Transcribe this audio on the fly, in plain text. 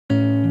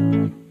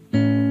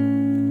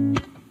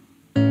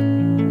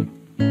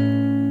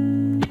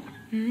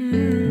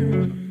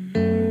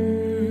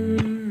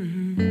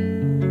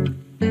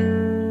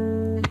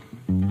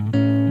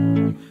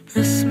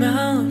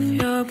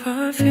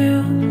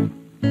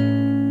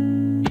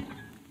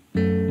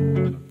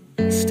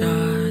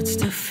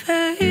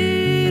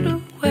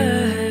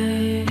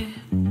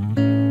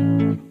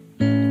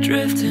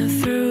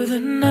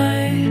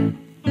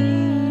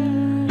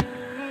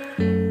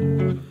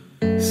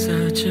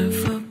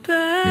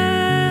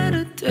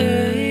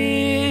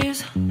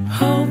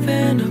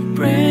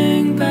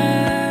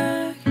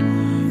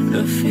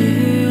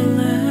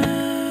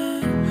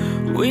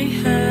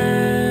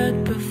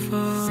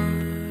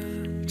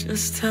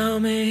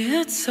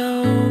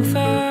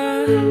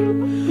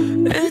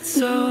it's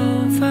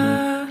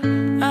over.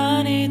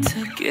 I need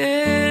to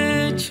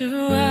get you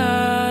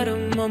out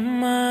of my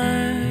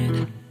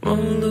mind.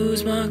 Won't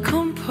lose my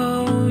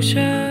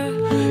composure.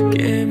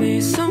 Give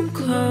me some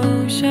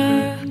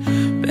closure.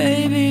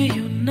 Baby,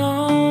 you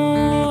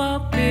know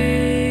I'll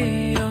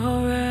be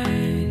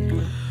alright.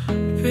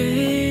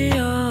 Be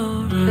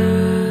alright.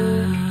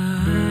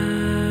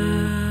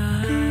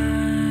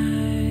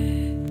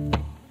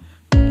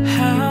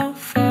 How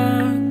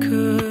far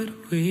could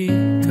we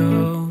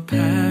go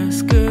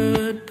past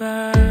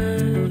goodbye?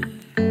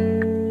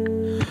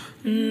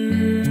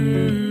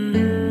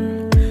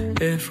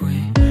 If we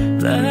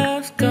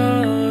left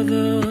all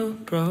the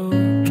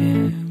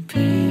broken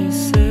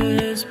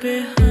pieces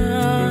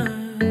behind.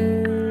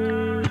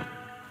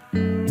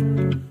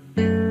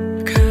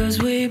 'Cause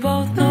we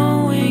both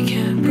know we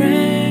can't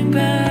bring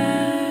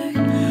back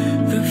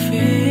the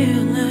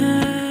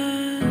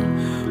feeling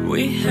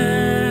we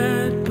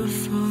had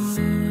before.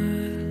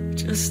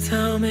 Just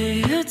tell me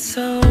it's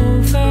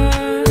over.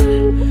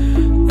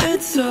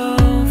 It's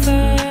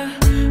over.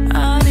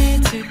 I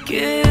need to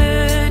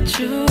get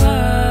you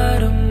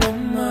out of my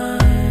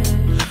mind.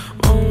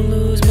 Won't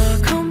lose my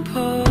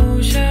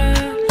composure.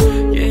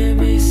 Give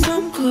me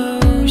some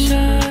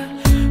closure.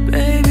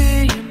 Baby,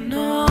 you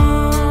know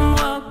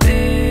I'll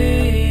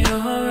be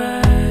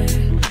alright.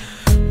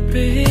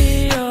 Be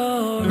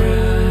alright.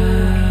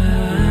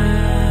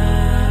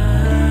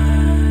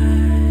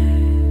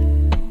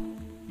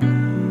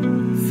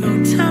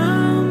 Though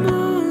time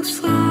moves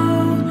slow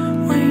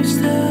when you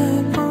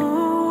step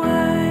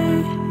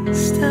away,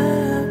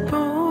 step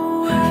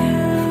away.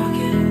 I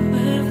can't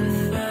live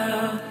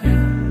without you.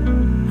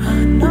 I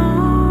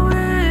know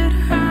it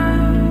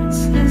hurts.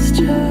 It's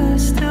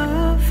just a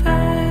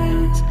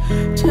phase,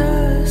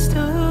 just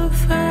a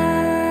phase.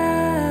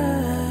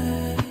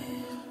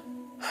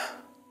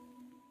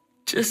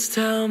 Just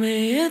tell me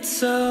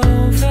it's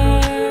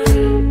over.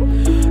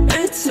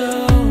 It's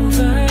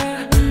over.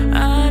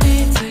 I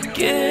need to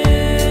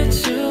get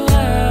you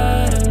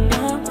out of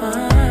my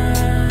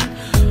mind.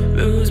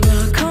 Lose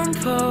my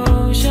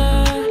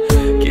composure.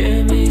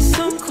 Give me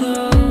some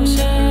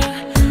closure.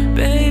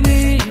 Baby,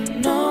 you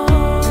know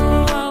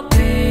I'll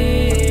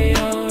be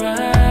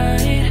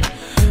alright.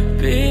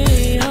 Be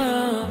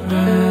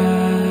alright.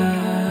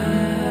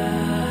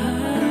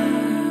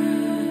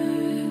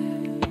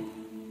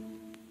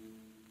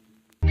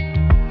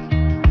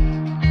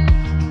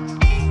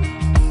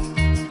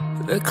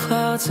 The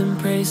clouds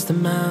embrace the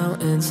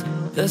mountains.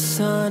 The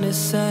sun is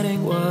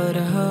setting. What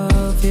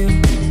of you?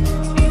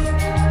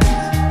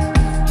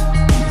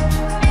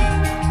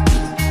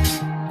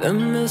 The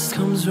mist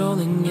comes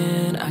rolling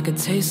in. I could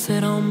taste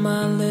it on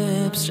my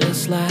lips,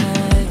 just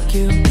like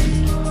you.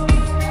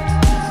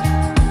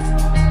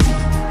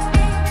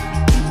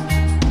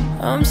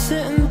 I'm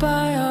sitting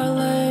by our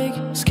lake,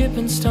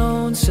 skipping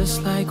stones,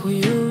 just like we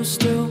used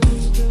to.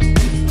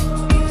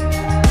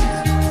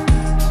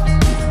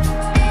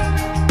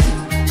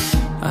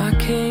 I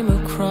came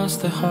across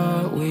the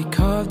heart we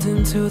carved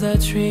into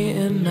that tree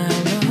in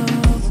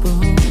Malibu.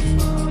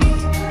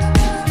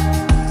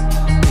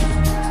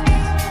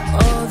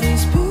 All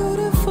these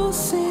beautiful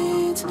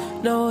scenes,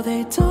 no,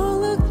 they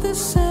don't look the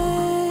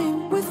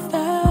same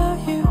without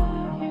you.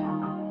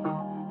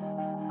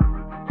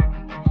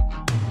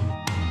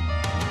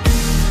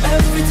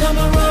 Every time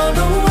I run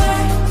away,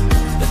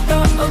 the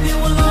thought of you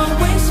will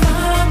always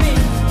find me.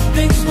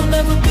 Things will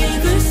never be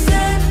the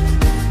same.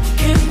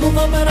 Can't move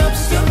on, but I'm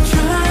still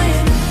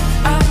trying.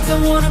 I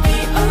don't wanna be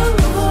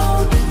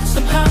alone.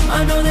 Somehow I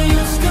know that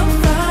you'll still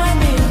find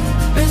me.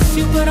 Miss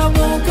you, but I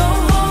won't go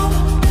home.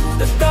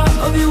 The thought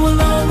of you will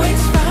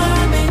always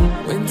find me.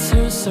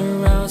 Winter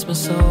surrounds my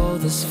soul.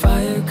 This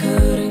fire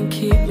couldn't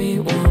keep me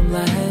warm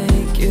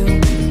like you.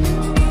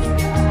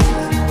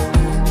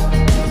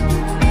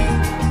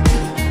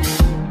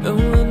 The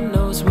wind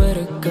knows where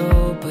to go,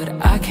 but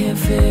I can't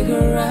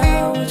figure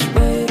out which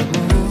way to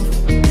move.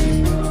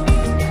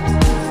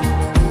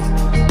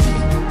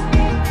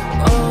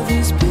 All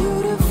these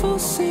beautiful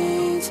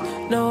scenes,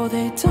 no,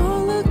 they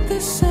don't look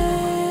the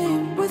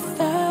same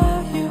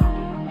without you.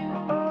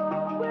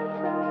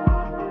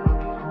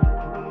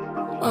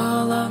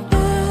 All our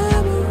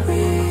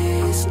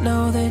memories, no,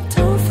 they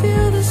don't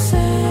feel the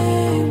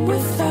same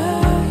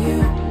without you.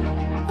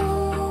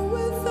 Oh,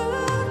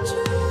 without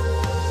you.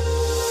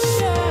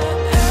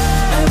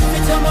 Yeah.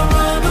 Every time I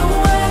run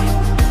away,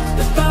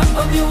 the thought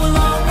of you will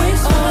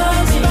always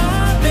find me.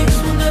 Things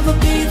will never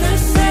be the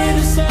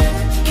same.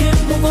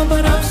 Can't move on,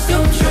 but I'm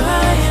still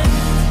trying.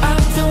 I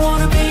don't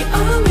wanna be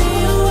alone.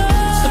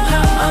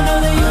 Somehow I know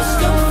that you'll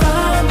still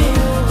find me.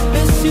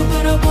 Miss you,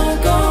 but I won't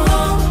go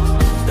home.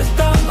 The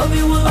thought of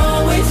you will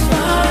always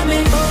find me.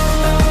 The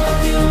thought of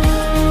you,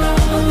 the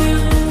thought of you,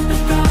 the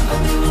thought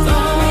of you will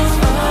always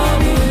find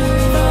me.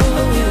 The thought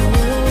of you,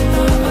 the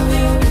thought of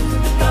you,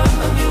 the thought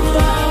of you will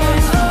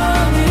always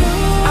find me.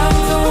 I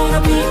don't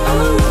wanna be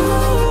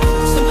alone.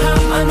 Somehow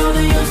I know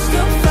that you'll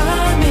still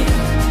find me.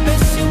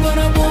 Miss you, but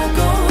I won't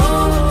go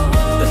home.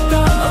 The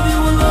thought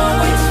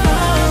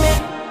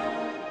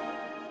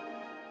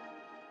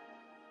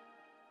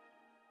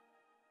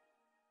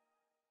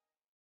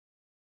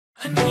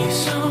I need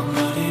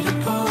somebody to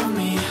pull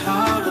me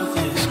out of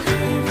this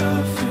grave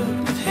I filled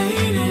with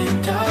hate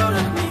and doubt.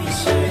 I need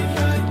saved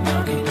right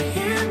now. Can you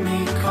hear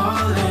me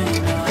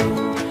calling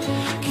out?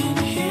 Can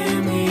you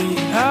hear me?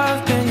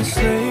 I've been a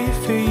slave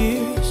for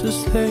years, a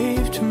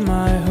slave to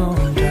my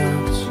own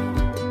doubts.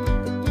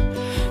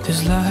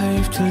 There's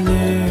life to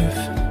live,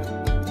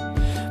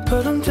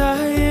 but I'm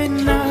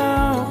dying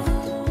now.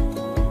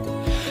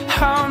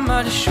 How am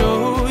I to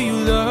show you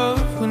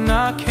love when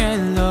I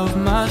can't love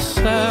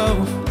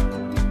myself?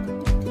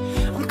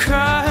 I'm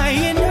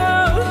crying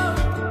out,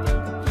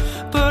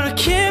 but I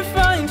can't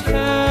find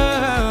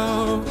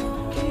help.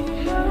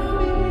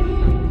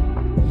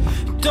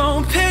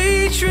 Don't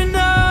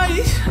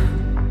patronize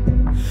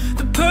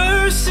the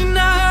person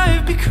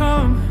I've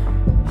become.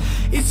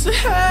 It's a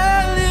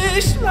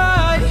hellish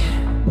lie.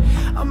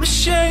 I'm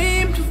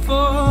ashamed of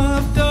all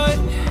I've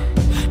done.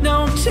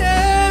 Now I'm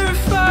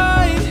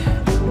terrified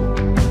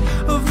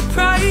of the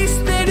price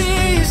that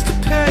is to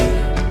pay,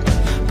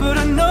 but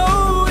I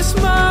know it's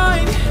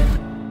mine.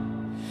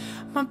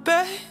 My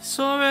bed's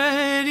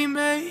already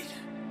made.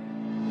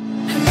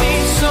 I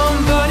need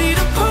somebody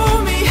to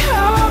pull me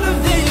out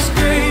of this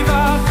grave I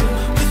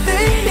feel with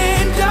hate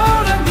and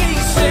doubt. I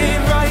need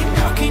saved right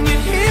now. Can you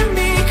hear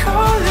me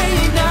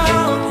calling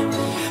out?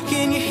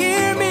 Can you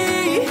hear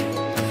me? I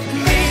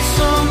need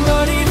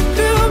somebody to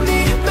build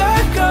me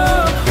back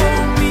up,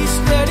 hold me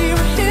steady,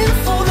 we're in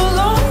for the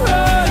long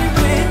run.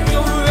 When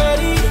you're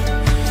ready,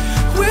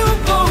 we'll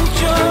both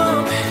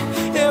jump,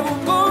 yeah,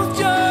 we'll both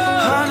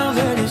jump. I know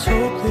that it's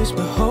hopeless,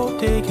 but hope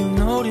they can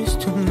notice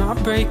to my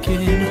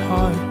breaking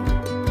heart.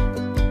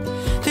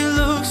 They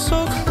look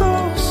so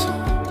close,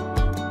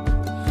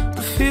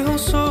 but feel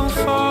so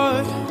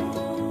far.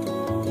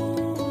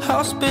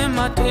 I'll spend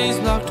my days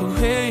locked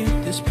away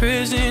in this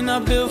prison I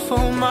built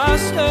for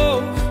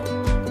myself.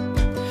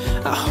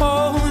 I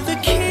hold the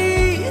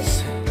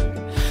keys,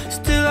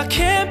 still I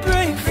can't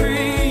break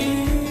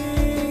free.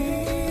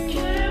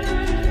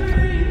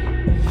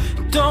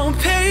 Don't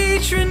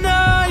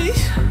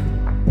patronize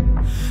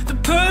the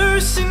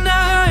person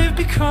I've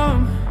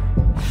become.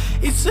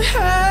 It's a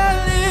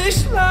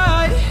hellish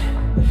lie.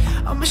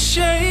 I'm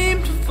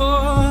ashamed of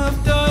all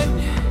I've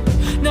done.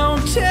 Now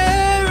I'm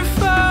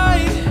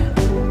terrified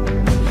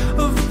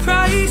of the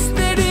price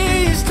that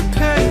is to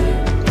pay,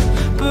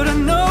 but I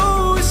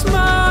know it's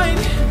mine.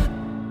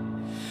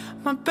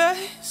 My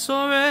bed's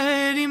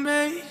already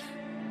made.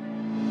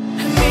 I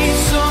need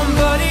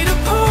somebody to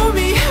pull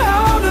me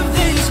out of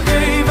this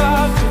grave I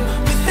feel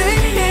with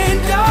hate and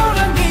doubt. I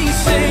need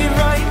saved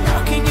right now.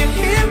 Can you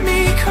hear me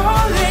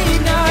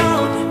calling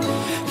out?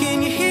 Can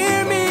you hear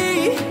me?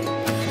 I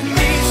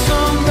need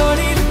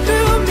somebody to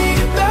build me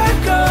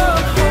back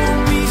up, hold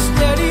me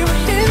steady,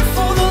 we're in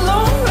for the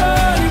long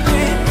run.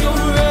 When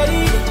you're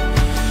ready,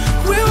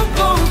 we'll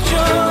both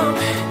jump,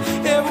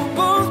 yeah, we'll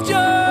both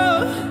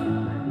jump.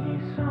 I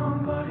need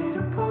somebody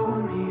to pull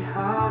me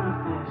out of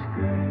this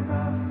grave I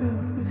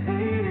filled with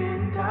hate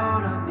and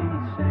doubt. I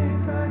need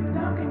saved right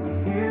now. Can you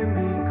hear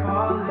me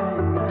calling out?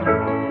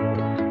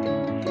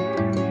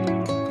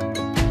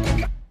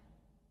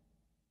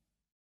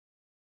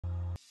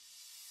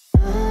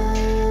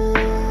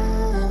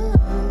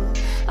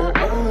 I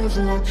always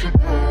let you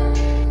down.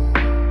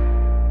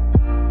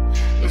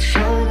 You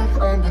showed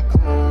up on the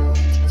ground,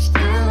 and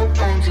still I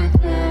found you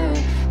there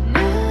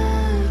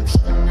next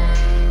to me.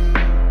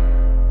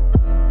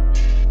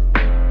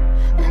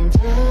 And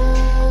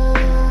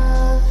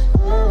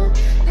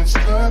it's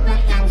still the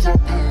things I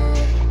do.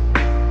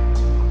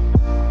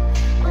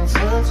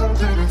 Uncertain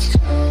that it's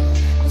true,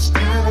 and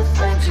still I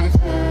found you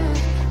there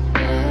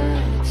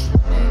next to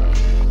me.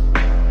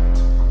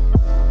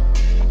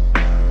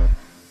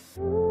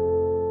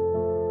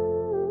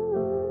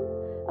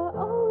 I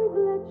always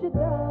let you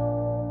down.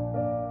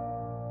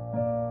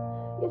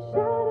 You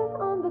shattered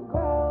on the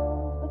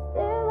ground, but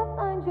still I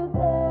find you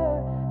there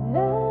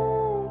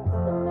next to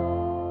me.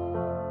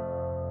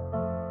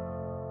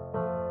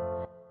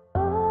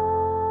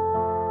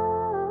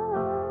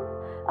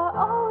 I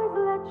always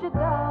let you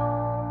down.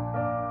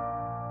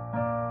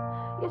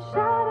 You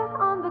shattered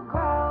on the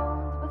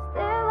ground, but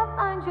still I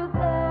find you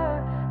there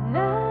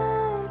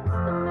next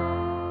to me.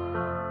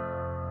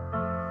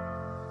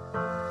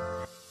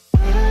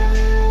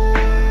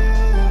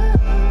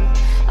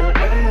 I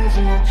always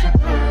let you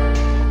down.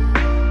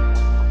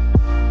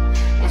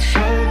 You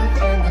showed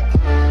up on the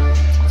ground,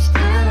 but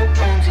still I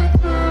found you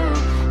there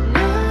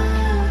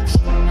next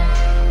to me.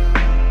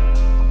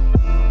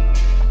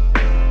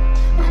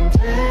 And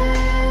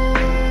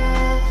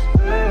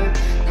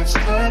it's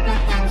still the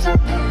things I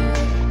do.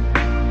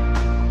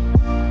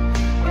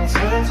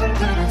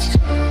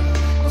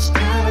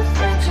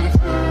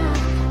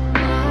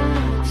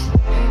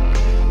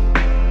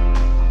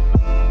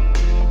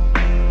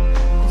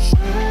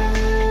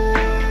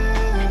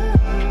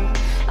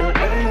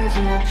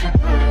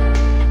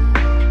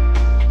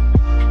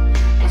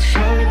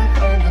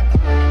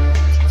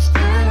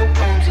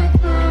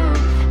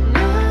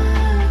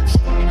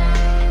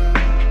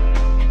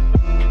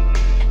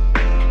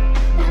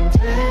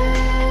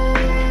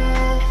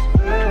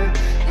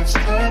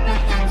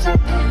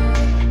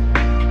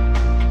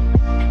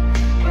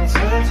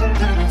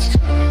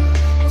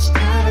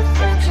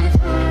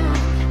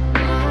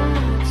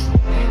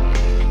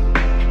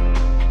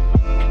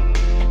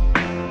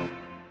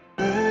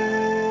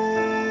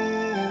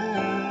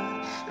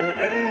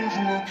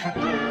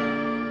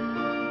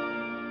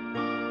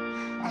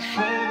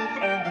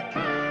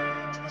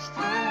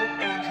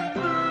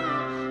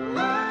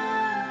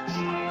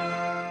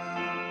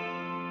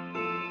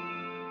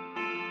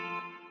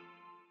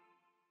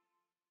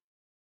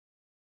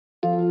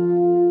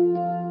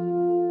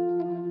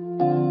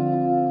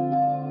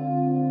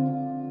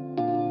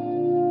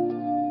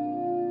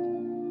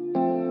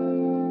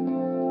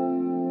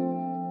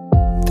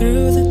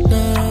 through the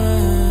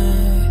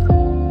night.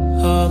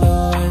 All the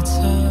lights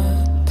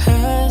are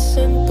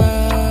passing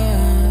by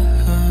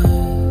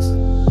us.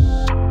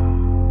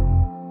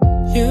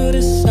 You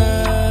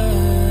decide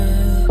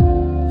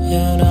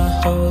you're not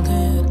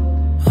holding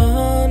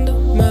on to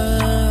my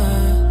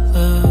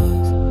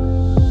love.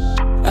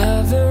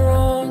 I've been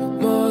wrong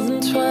more than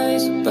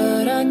twice,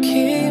 but I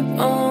keep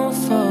on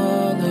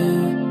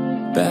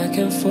falling back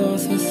and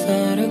forth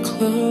without a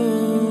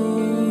clue.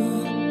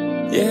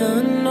 Yeah,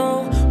 I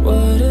know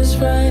what is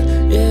right,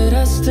 yet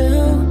I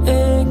still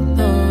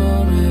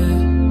ignore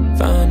it,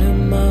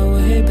 finding my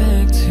way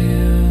back to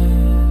you.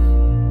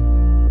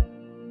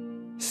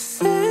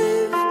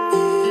 Save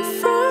me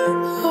from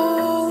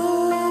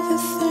all of the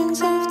things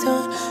I've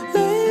done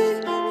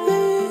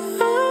lately.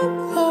 I'm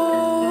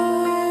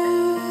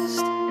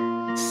lost.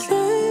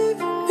 Save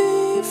me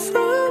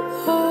from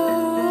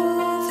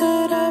all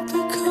that I've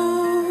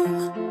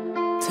become,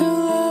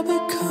 till I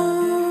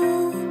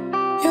become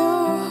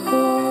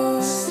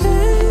yours.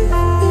 Save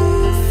me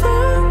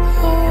from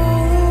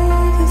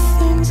all the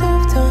things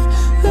I've done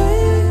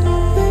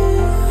lately.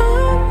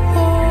 I'm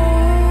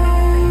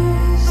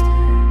lost.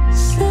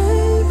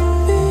 Save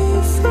me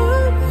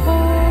from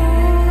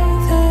all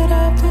that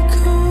I've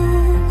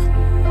become,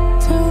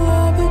 till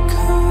I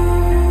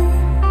become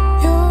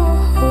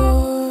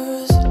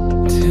yours.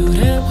 Too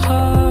damn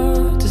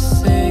hard to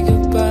say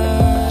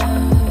goodbye.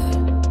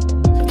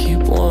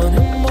 Keep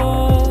wanting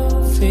more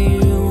for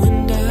you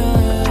and I.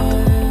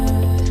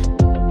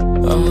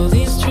 All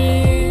these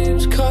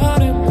dreams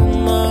caught in my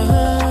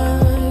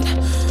mind,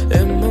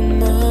 in my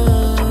mind.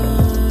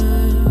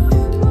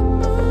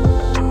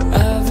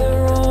 I've been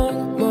wrong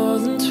more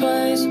than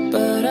twice,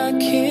 but I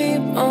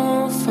keep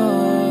on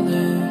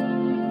falling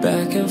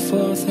back and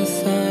forth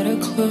without a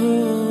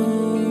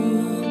clue.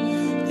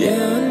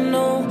 Yeah, I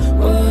know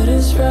what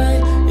is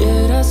right,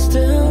 yet I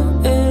still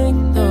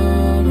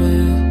ignore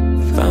it,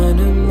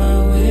 finding my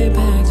way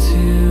back to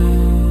you.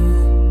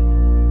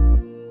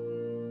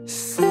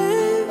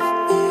 Save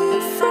me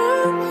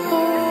from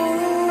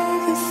all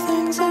the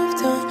things I've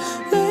done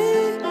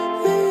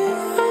lately.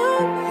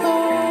 I'm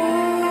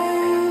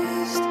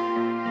lost.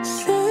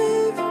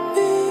 Save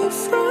me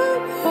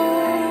from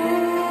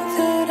all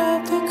that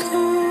I've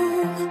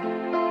become,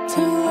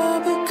 till I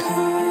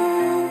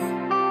become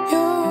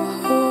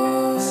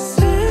yours.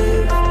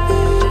 Save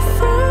me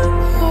from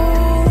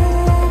all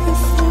the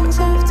things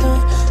I've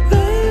done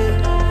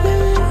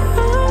lately.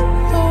 I'm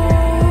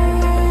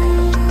lost.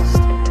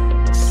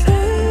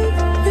 Save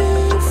me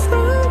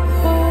from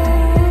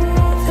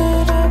all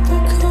that I've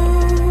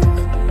become,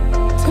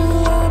 till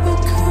I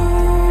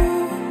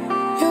become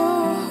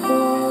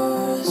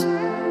yours.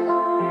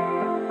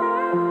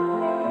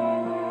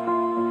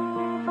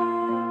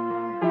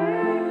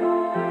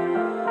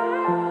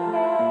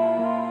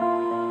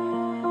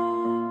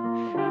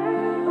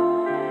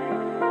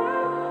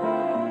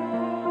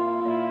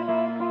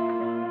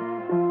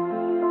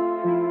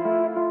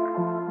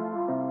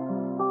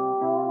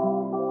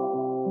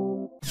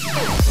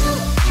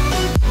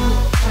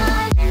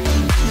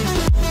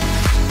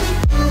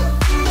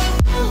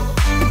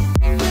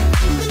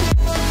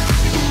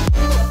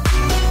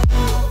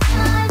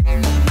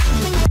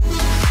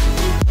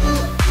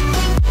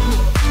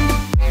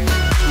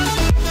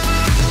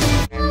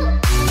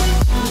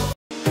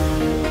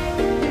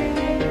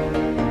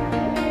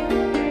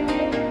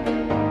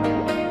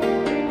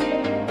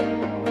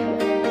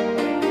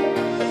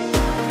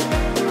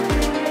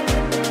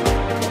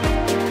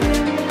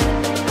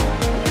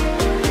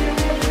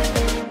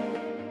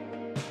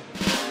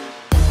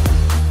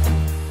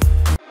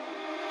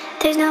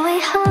 There's no way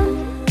home,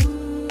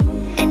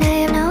 and I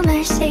have no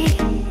mercy.